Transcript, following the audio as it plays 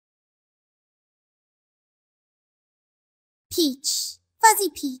Peach, fuzzy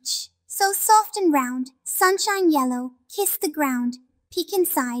peach, so soft and round, sunshine yellow, kiss the ground. Peek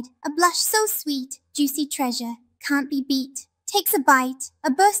inside, a blush so sweet, juicy treasure, can't be beat. Takes a bite,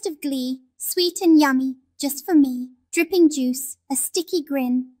 a burst of glee, sweet and yummy, just for me. Dripping juice, a sticky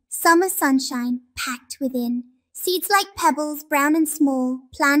grin, summer sunshine, packed within. Seeds like pebbles, brown and small,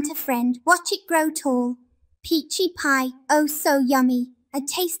 plant a friend, watch it grow tall. Peachy pie, oh so yummy, a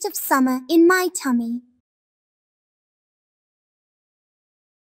taste of summer in my tummy.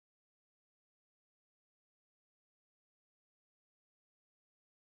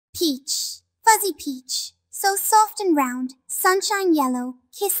 Peach, fuzzy peach, so soft and round, sunshine yellow,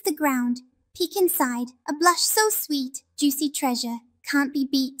 kiss the ground. Peek inside, a blush so sweet, juicy treasure, can't be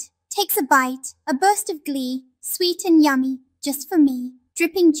beat. Takes a bite, a burst of glee, sweet and yummy, just for me.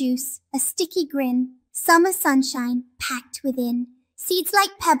 Dripping juice, a sticky grin, summer sunshine, packed within. Seeds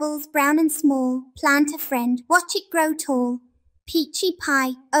like pebbles, brown and small, plant a friend, watch it grow tall. Peachy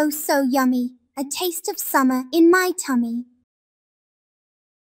pie, oh so yummy, a taste of summer in my tummy.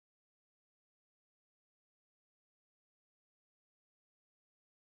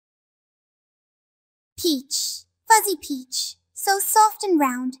 Peach, fuzzy peach, so soft and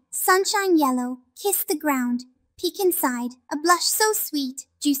round, sunshine yellow, kiss the ground. Peek inside, a blush so sweet,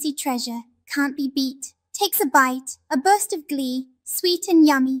 juicy treasure, can't be beat. Takes a bite, a burst of glee, sweet and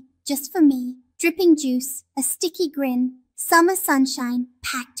yummy, just for me. Dripping juice, a sticky grin, summer sunshine,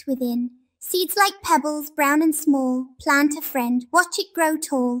 packed within. Seeds like pebbles, brown and small, plant a friend, watch it grow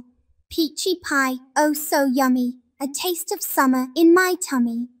tall. Peachy pie, oh so yummy, a taste of summer in my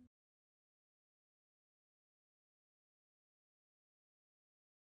tummy.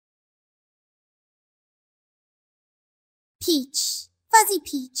 Peach, fuzzy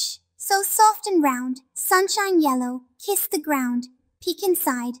peach, so soft and round, sunshine yellow, kiss the ground. Peek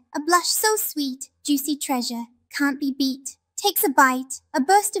inside, a blush so sweet, juicy treasure, can't be beat. Takes a bite, a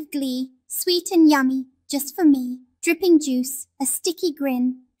burst of glee, sweet and yummy, just for me. Dripping juice, a sticky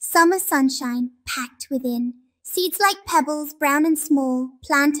grin, summer sunshine, packed within. Seeds like pebbles, brown and small,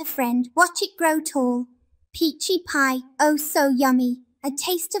 plant a friend, watch it grow tall. Peachy pie, oh so yummy, a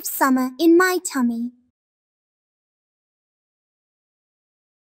taste of summer in my tummy.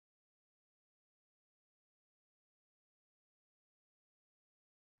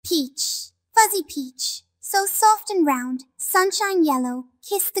 Peach, fuzzy peach, so soft and round, sunshine yellow,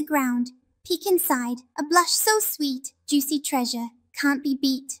 kiss the ground. Peek inside, a blush so sweet, juicy treasure, can't be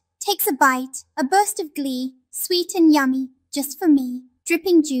beat. Takes a bite, a burst of glee, sweet and yummy, just for me.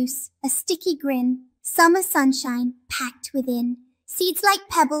 Dripping juice, a sticky grin, summer sunshine, packed within. Seeds like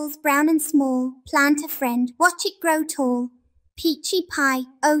pebbles, brown and small, plant a friend, watch it grow tall. Peachy pie,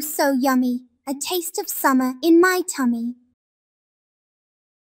 oh so yummy, a taste of summer in my tummy.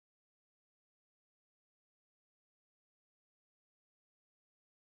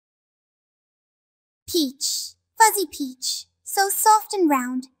 Peach, fuzzy peach, so soft and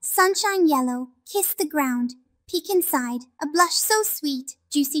round, sunshine yellow, kiss the ground. Peek inside, a blush so sweet,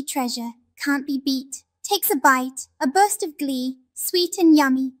 juicy treasure, can't be beat. Takes a bite, a burst of glee, sweet and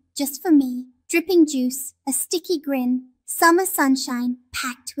yummy, just for me. Dripping juice, a sticky grin, summer sunshine,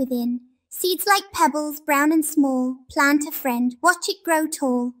 packed within. Seeds like pebbles, brown and small, plant a friend, watch it grow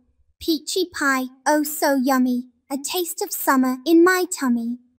tall. Peachy pie, oh so yummy, a taste of summer in my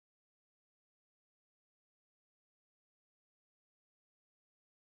tummy.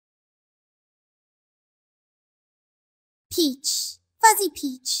 Peach, fuzzy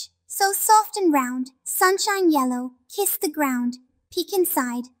peach, so soft and round, sunshine yellow, kiss the ground. Peek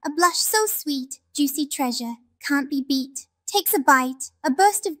inside, a blush so sweet, juicy treasure, can't be beat. Takes a bite, a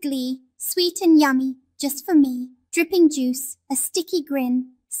burst of glee, sweet and yummy, just for me. Dripping juice, a sticky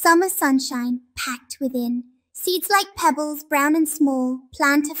grin, summer sunshine, packed within. Seeds like pebbles, brown and small,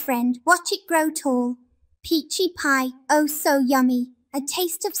 plant a friend, watch it grow tall. Peachy pie, oh so yummy, a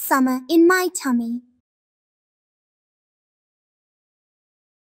taste of summer in my tummy.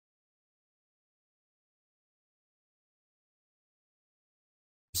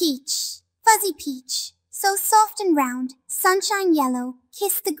 Peach, fuzzy peach, so soft and round, sunshine yellow,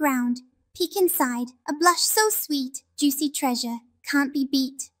 kiss the ground. Peek inside, a blush so sweet, juicy treasure, can't be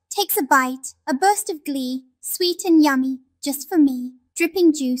beat. Takes a bite, a burst of glee, sweet and yummy, just for me.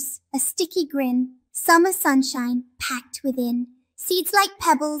 Dripping juice, a sticky grin, summer sunshine, packed within. Seeds like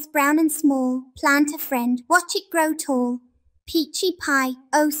pebbles, brown and small, plant a friend, watch it grow tall. Peachy pie,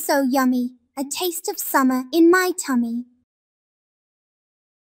 oh so yummy, a taste of summer in my tummy.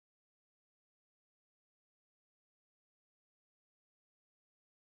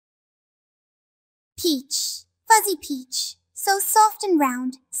 Peach, fuzzy peach, so soft and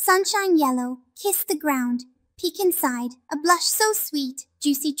round, sunshine yellow, kiss the ground. peek inside, a blush so sweet,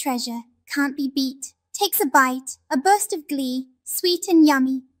 juicy treasure, can't be beat. Takes a bite, a burst of glee, sweet and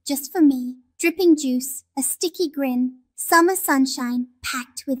yummy, just for me. Dripping juice, a sticky grin, summer sunshine,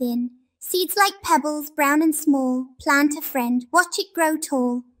 packed within. Seeds like pebbles, brown and small, plant a friend, watch it grow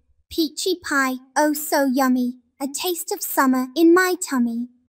tall. Peachy pie, oh so yummy, a taste of summer in my tummy.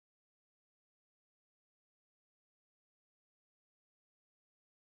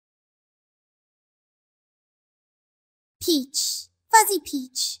 Peach, fuzzy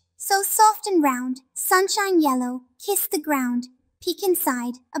peach, so soft and round, sunshine yellow, kiss the ground. Peek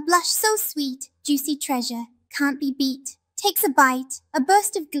inside, a blush so sweet, juicy treasure, can't be beat. Takes a bite, a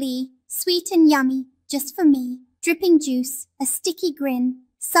burst of glee, sweet and yummy, just for me. Dripping juice, a sticky grin,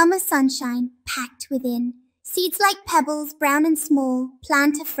 summer sunshine, packed within. Seeds like pebbles, brown and small,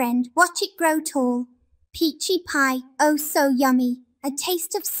 plant a friend, watch it grow tall. Peachy pie, oh so yummy, a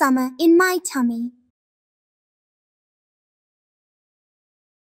taste of summer in my tummy.